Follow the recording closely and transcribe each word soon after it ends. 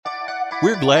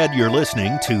We're glad you're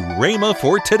listening to Rhema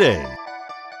for Today.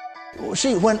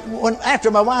 See, when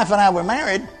after my wife and I were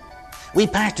married, we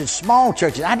pastored small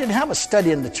churches. I didn't have a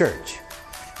study in the church.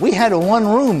 We had a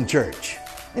one-room church.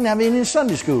 We didn't have any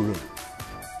Sunday school room.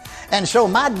 And so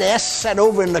my desk sat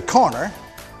over in the corner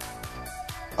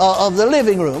of the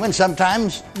living room and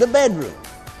sometimes the bedroom.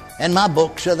 And my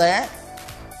books are there.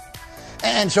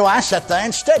 And so I sat there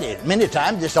and studied, many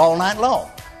times just all night long.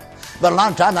 But a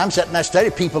lot of times I'm sitting there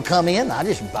studying, people come in, I'm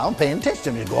paying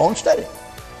attention, just go on and study.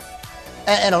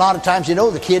 And a lot of times,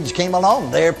 the kids came along,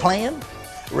 they're playing,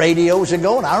 radios are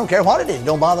going, I don't care what it is,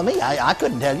 don't bother me, I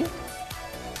couldn't tell you.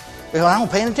 Because I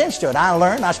don't pay attention to it. I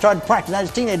learned, I started practicing as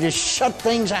a teenager, just shut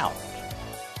things out.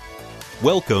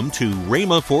 Welcome to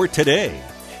Rhema for Today.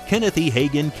 Kenneth E.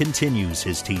 Hagin continues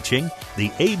his teaching, The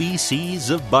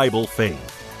ABCs of Bible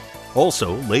Faith.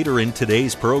 Also, later in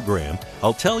today's program,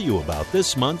 I'll tell you about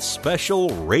this month's special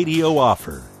radio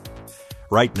offer.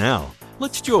 Right now,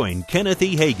 let's join Kenneth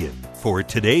E. Hagin for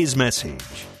today's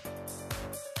message.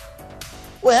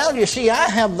 Well, you see, I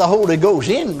have the Holy Ghost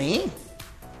in me.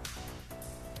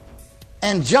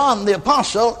 And John the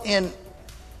Apostle, in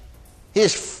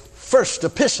his first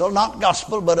epistle, not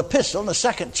gospel, but epistle, in the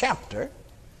second chapter,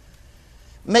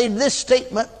 made this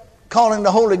statement calling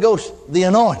the Holy Ghost the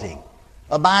anointing.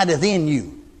 Abideth in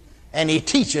you, and he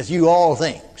teacheth you all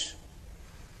things.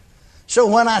 So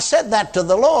when I said that to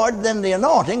the Lord, then the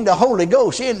anointing, the Holy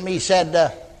Ghost in me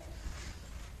said,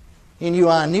 he knew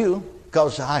I knew,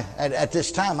 because at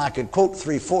this time I could quote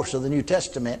 3/4 of the New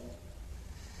Testament.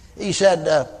 He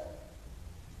said,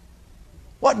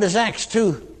 what does Acts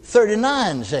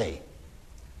 2:39 say?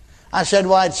 I said,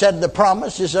 well, it said the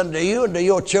promise is unto you and to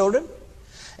your children,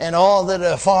 and all that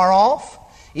are far off,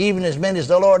 even as many as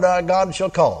the Lord our God shall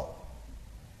call.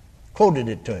 Quoted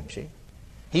it to him, see.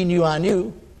 He knew I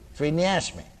knew, so he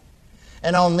asked me.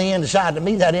 And on the inside of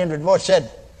me, that inward voice said,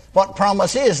 what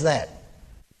promise is that?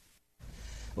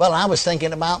 Well, I was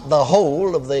thinking about the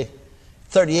whole of the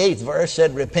 38th verse,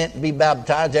 said, repent and be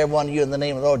baptized, every one of you, in the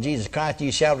name of the Lord Jesus Christ,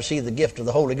 you shall receive the gift of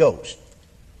the Holy Ghost.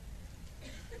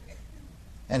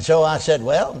 And so I said,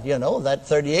 well, that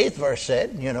 38th verse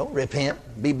said, repent,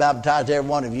 be baptized, every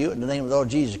one of you, in the name of the Lord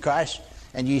Jesus Christ,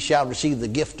 and ye shall receive the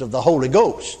gift of the Holy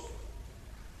Ghost.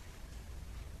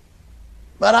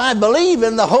 But I believe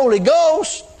in the Holy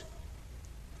Ghost,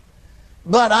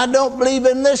 but I don't believe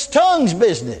in this tongues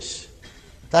business.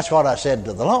 That's what I said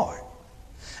to the Lord.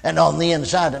 And on the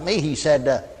inside of me, he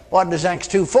said, what does Acts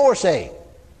 2:4 say?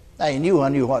 I knew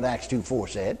what Acts 2:4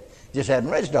 said, just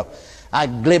hadn't read stuff. I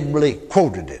glibly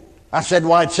quoted it. I said,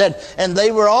 it said, and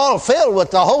they were all filled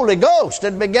with the Holy Ghost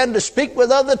and began to speak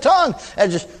with other tongues.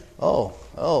 And just, I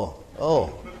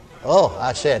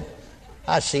said,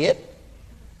 I see it.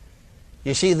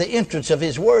 You see, the entrance of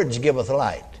his words giveth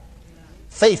light.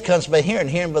 Faith comes by hearing,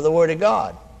 hearing by the word of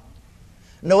God.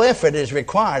 No effort is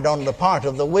required on the part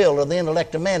of the will or the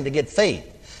intellect of man to get faith.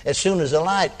 As soon as the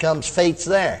light comes, faith's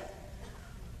there.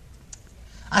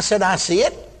 I said, I see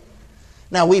it.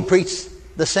 Now, we preach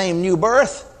the same new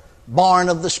birth, born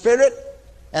of the Spirit,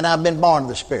 and I've been born of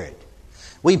the Spirit.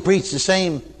 We preach the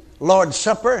same Lord's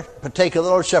Supper, partake of the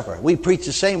Lord's Supper. We preach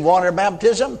the same water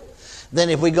baptism. Then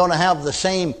if we're going to have the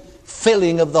same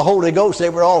filling of the Holy Ghost, they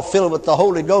were all filled with the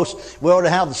Holy Ghost, we ought to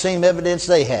have the same evidence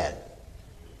they had.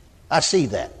 I see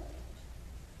that.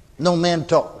 No man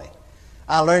taught me.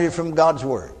 I learned it from God's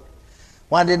Word.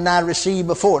 Why didn't I receive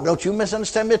before? Don't you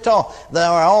misunderstand me at all. There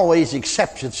are always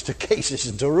exceptions to cases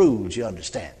and to rules, you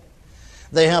understand.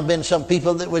 There have been some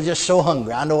people that were just so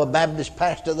hungry. I know a Baptist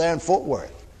pastor there in Fort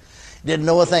Worth. Didn't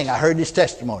know a thing. I heard his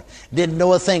testimony. Didn't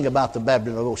know a thing about the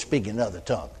Baptist speaking in other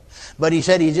tongues. But he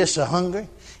said he's just so hungry.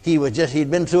 He'd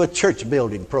been through a church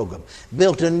building program.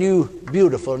 Built a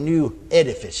beautiful new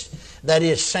edifice. That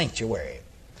is sanctuary.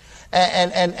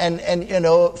 And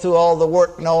through all the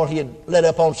work and all, he had let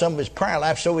up on some of his prayer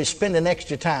life, so he's spending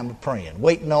extra time praying,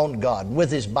 waiting on God with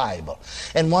his Bible.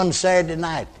 And one Saturday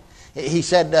night, he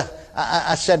said,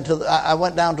 I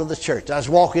went down to the church. I was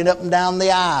walking up and down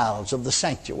the aisles of the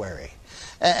sanctuary,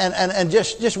 and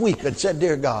just weeping. Said,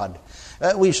 dear God,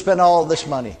 we've spent all this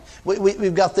money.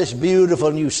 We've got this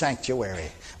beautiful new sanctuary.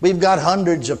 We've got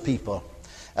hundreds of people.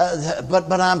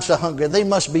 But I'm so hungry. They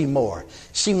must be more.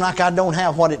 Seem like I don't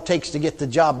have what it takes to get the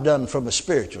job done from a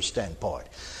spiritual standpoint.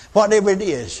 Whatever it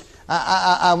is,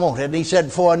 I want it. And he said,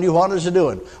 before I knew what I was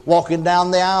doing, walking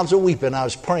down the aisles of weeping, I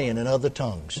was praying in other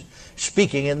tongues,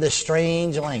 speaking in this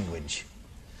strange language.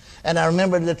 And I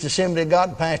remembered that the Assembly of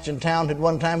God pastor in town had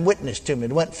one time witnessed to me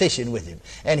and went fishing with him.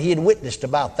 And he had witnessed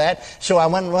about that. So I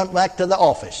went back to the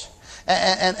office.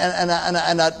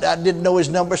 And I didn't know his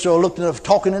number, so I looked at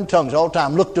talking in tongues all the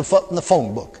time. Looked him up in the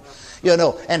phone book,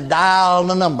 and dialed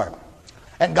the number.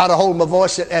 And got a hold of my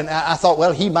voice, and I thought,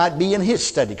 well, he might be in his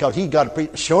study, because he got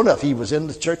sure enough, he was in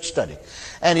the church study.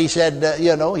 And he said,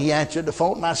 he answered the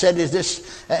phone, and I said, is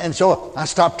this, and so I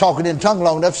stopped talking in tongue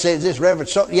long enough to say, is this Reverend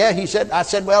so? Yeah, he said, I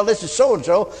said, well, this is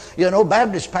so-and-so,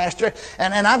 Baptist pastor,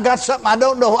 and I've got something I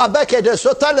don't know.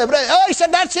 Oh, he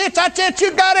said, that's it,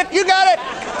 you got it.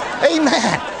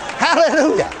 Amen.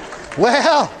 Hallelujah.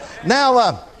 Well,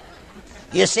 now,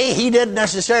 you see, he didn't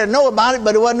necessarily know about it,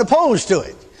 but he wasn't opposed to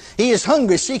it. He is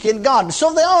hungry, seeking God.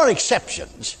 So there are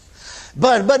exceptions.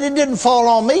 But it didn't fall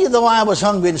on me, though I was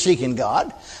hungry and seeking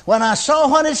God. When I saw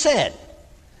what it said,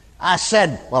 I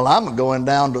said, well, I'm going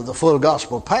down to the Full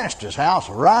Gospel pastor's house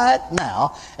right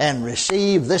now and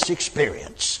receive this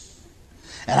experience.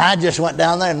 And I just went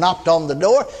down there and knocked on the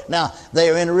door. Now,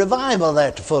 they're in a revival there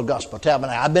at the Full Gospel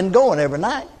Tabernacle. I've been going every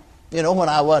night, when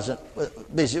I wasn't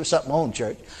busy with something on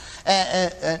church.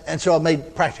 And so I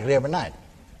made practically every night.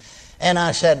 And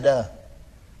I said,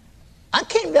 I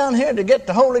came down here to get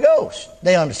the Holy Ghost.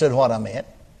 They understood what I meant.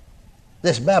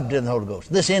 This baptism of the Holy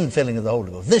Ghost, this infilling of the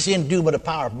Holy Ghost, this enduement of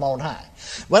power from on high.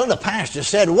 Well, the pastor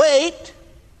said, wait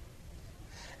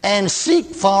and seek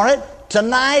for it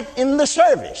tonight in the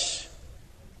service.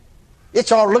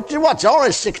 It's all, looked at what? It's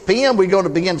already 6 p.m. We're going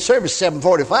to begin service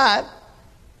 7:45.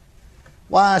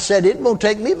 Why, I said, it won't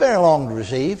take me very long to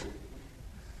receive.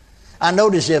 I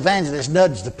noticed the evangelist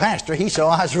nudged the pastor. He saw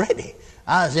I was ready.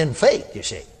 I was in faith, you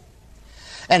see.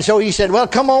 And so he said, well,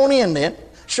 come on in then.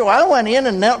 So I went in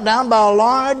and knelt down by a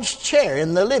large chair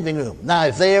in the living room. Now,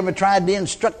 if they ever tried to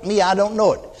instruct me, I don't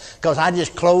know it, because I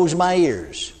just closed my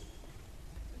ears.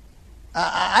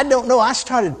 I don't know. I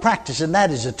started practicing that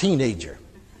as a teenager.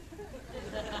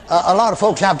 A lot of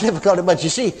folks have difficulty, but you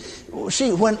see,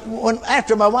 when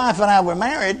after my wife and I were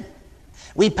married,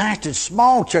 we pastored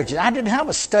small churches. I didn't have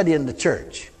a study in the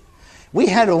church. We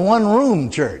had a one-room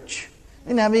church. We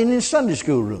didn't have any Sunday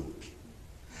school rooms.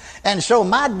 And so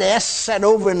my desk sat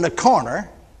over in the corner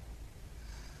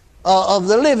of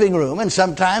the living room, and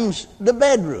sometimes the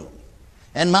bedroom.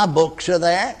 And my books are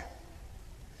there.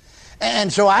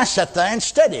 And so I sat there and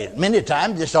studied, many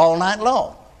times just all night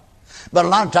long. But a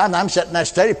lot of times I'm sitting there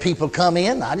studying, people come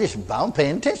in, I'm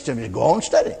paying attention to them, just go on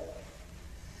studying.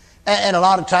 And a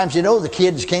lot of times, the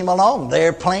kids came along,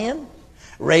 they're playing,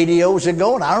 radios are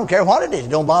going, I don't care what it is, it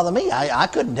don't bother me, I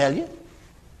couldn't tell you.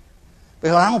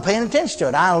 Because I don't pay any attention to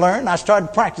it. I learned, I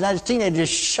started practicing as a teenager,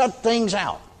 just shut things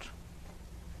out.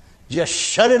 Just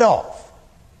shut it off.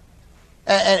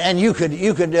 And you could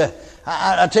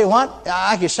I tell you what,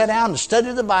 I could sit down and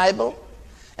study the Bible,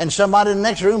 and somebody in the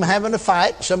next room having a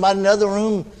fight, somebody in the other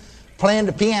room playing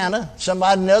the piano,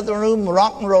 somebody in the other room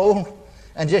rock and roll,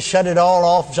 and just shut it all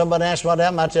off. Somebody asked what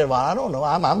happened, I'd say, well, I don't know,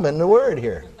 I'm in the Word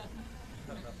here.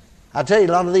 I tell you,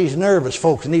 a lot of these nervous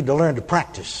folks need to learn to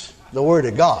practice the Word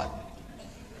of God.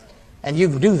 And you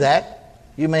can do that.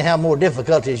 You may have more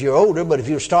difficulty as you're older, but if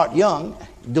you start young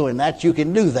doing that, you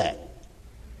can do that.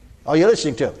 Are you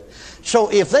listening to it?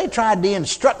 So if they tried to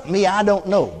instruct me, I don't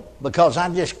know, because I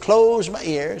just closed my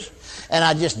ears and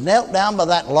I just knelt down by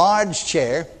that large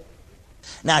chair.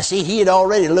 Now, see, he had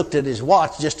already looked at his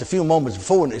watch just a few moments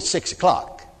before, and it's 6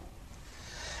 o'clock.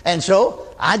 And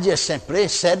so I just simply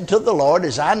said to the Lord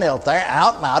as I knelt there,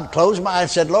 out loud, closed my eyes,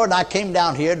 and said, Lord, I came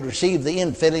down here to receive the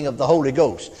infilling of the Holy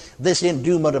Ghost, this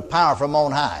endowment of power from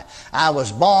on high. I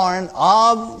was born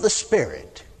of the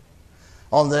Spirit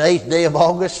on the 8th day of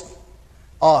August,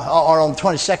 or on the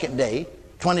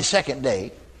 22nd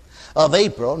day of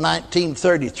April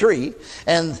 1933,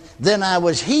 and then I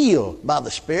was healed by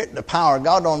the Spirit and the power of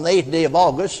God on the 8th day of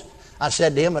August. I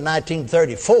said to him in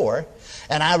 1934,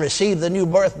 and I received the new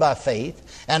birth by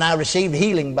faith, and I received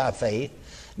healing by faith.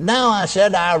 Now I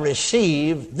said I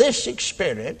received this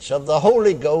experience of the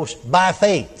Holy Ghost by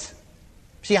faith.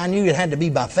 See, I knew it had to be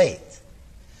by faith.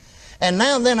 And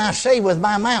now then I say with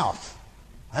my mouth,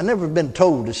 I've never been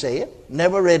told to say it,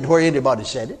 never read where anybody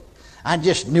said it. I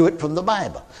just knew it from the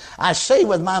Bible. I say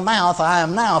with my mouth, I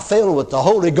am now filled with the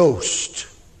Holy Ghost.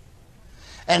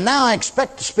 And now I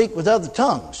expect to speak with other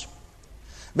tongues.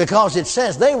 Because it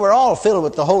says they were all filled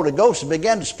with the Holy Ghost and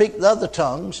began to speak with other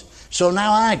tongues. So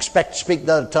now I expect to speak with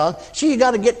other tongues. See, you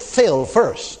got to get filled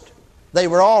first. They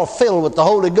were all filled with the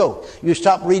Holy Ghost. You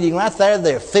stop reading right there,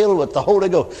 they're filled with the Holy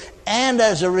Ghost. And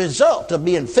as a result of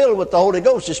being filled with the Holy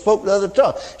Ghost, they spoke with other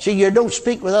tongues. See, you don't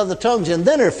speak with other tongues and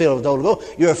then are filled with the Holy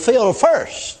Ghost. You're filled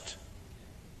first.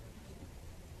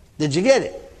 Did you get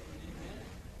it?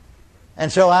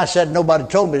 And so I said, nobody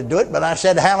told me to do it, but I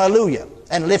said hallelujah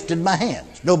and lifted my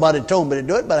hands. Nobody told me to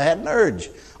do it, but I had an urge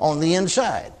on the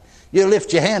inside. You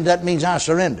lift your hand, that means I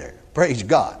surrender. Praise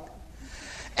God.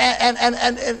 And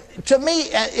to me,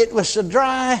 it was so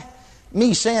dry.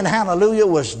 Me saying hallelujah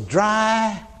was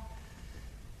dry.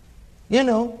 You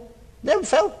know, never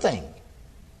felt thing.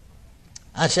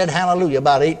 I said hallelujah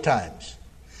about 8 times.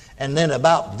 And then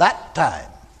about that time,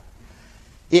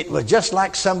 it was just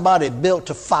like somebody built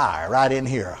a fire right in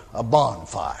here, a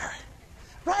bonfire.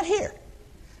 Right here.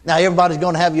 Now, everybody's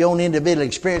going to have your own individual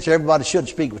experience. Everybody should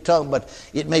speak with tongues, but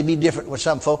it may be different with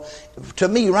some folk. To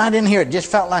me, right in here, it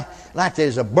just felt like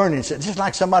there's a burning, just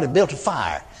like somebody built a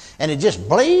fire. And it just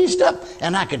blazed up,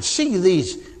 and I could see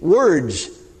these words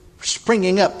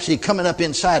springing up, coming up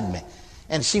inside me.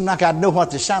 And it seemed like I'd know what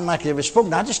they sounded like they were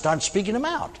spoken. I just started speaking them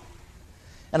out.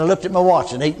 And I looked at my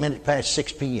watch, and 8 minutes past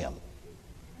 6 p.m.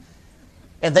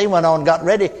 And they went on and got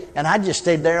ready, and I just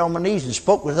stayed there on my knees and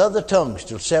spoke with other tongues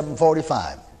till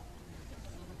 7:45.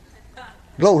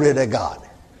 Glory to God.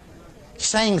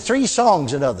 Sang 3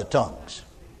 songs in other tongues.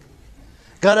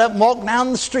 Got up and walked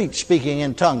down the street speaking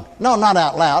in tongues. No, not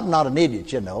out loud, not an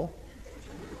idiot, you know.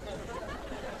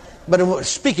 But it was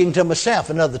speaking to myself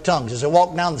in other tongues as I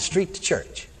walked down the street to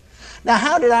church. Now,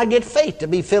 how did I get faith to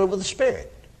be filled with the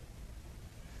Spirit?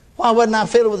 Why wasn't I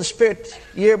filled with the Spirit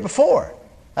the year before?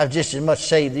 I was just as much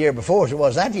saved the year before as it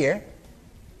was that year.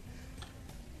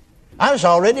 I was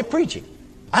already preaching.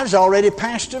 I was already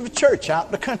pastor of a church out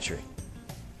in the country.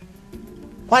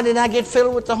 Why did I get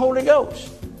filled with the Holy Ghost?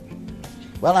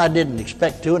 Well, I didn't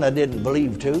expect to, and I didn't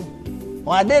believe to.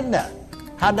 Why didn't I?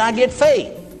 How did I get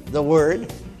faith? The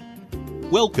Word.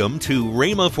 Welcome to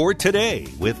Rhema for Today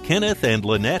with Kenneth and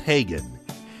Lynette Hagin.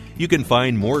 You can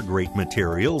find more great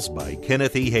materials by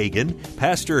Kenneth E. Hagin,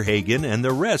 Pastor Hagin, and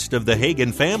the rest of the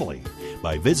Hagin family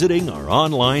by visiting our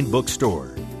online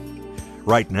bookstore.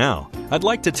 Right now, I'd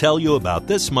like to tell you about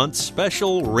this month's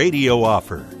special radio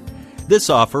offer. This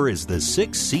offer is the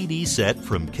 6 CD set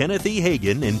from Kenneth E.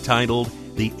 Hagin entitled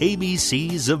The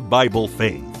ABCs of Bible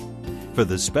Faith for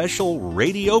the special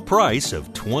radio price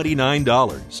of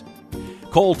 $29.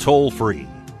 Call toll-free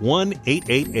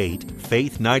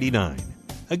 1-888-FAITH-99.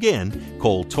 Again,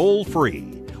 call toll-free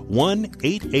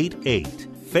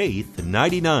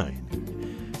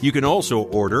 1-888-FAITH-99. You can also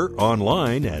order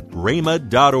online at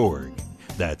rhema.org.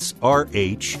 That's rhema.org,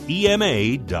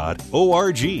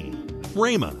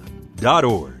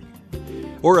 rhema.org.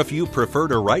 Or if you prefer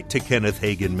to write to Kenneth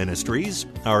Hagin Ministries,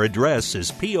 our address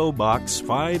is P.O. Box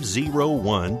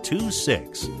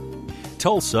 50126,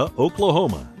 Tulsa,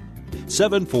 Oklahoma,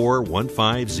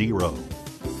 74150.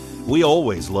 We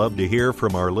always love to hear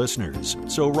from our listeners,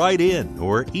 so write in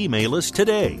or email us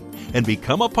today and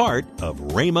become a part of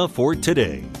Rhema for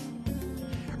Today.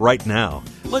 Right now,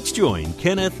 let's join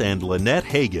Kenneth and Lynette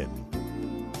Hagin.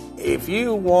 If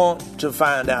you want to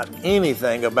find out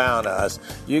anything about us,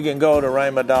 you can go to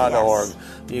rhema.org. Yes.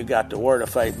 You got the Word of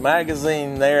Faith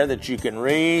magazine there that you can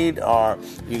read, or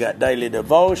you got daily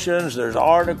devotions, there's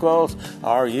articles,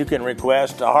 or you can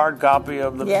request a hard copy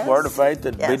of the Word of Faith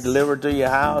that be delivered to your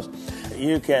house.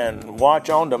 You can watch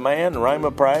on demand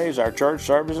Rhema Praise, our church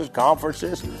services,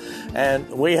 conferences, and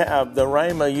we have the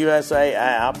Rhema USA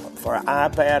app for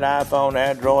iPad, iPhone,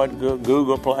 Android,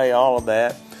 Google Play, all of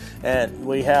that. And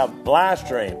we have live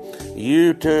stream,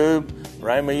 YouTube,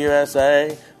 Rhema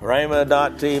USA,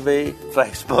 Rhema.tv,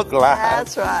 Facebook Live.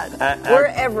 That's right. We're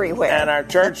everywhere. And our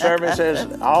church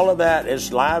services, all of that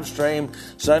is live streamed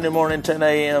Sunday morning 10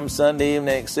 a.m., Sunday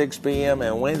evening at 6 p.m.,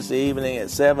 and Wednesday evening at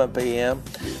 7 p.m.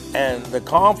 And the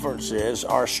conferences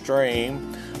are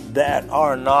streamed that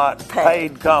are not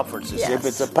paid conferences. Yes. If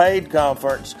it's a paid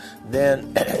conference,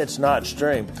 then it's not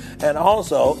streamed. And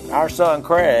also, our son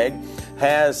Craig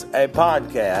has a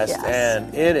podcast,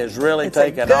 and it is really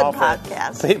taken off.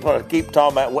 Podcast. People keep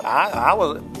talking about.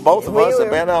 Both of us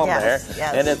have been on there,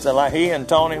 and it's like he and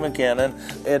Tony McKinnon.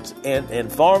 It's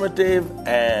informative,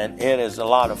 and it is a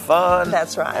lot of fun.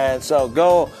 That's right. And so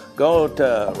go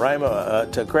to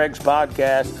Rhema to Craig's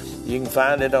podcast. You can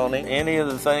find it on any of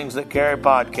the things that carry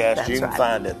podcasts. That's you can right.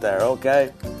 find it there.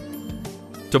 Okay.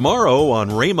 Tomorrow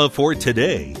on Rhema for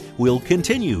Today, we'll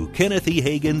continue Kenneth E.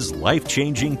 Hagin's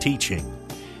life-changing teaching.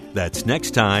 That's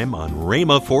next time on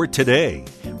Rhema for Today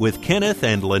with Kenneth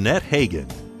and Lynette Hagin.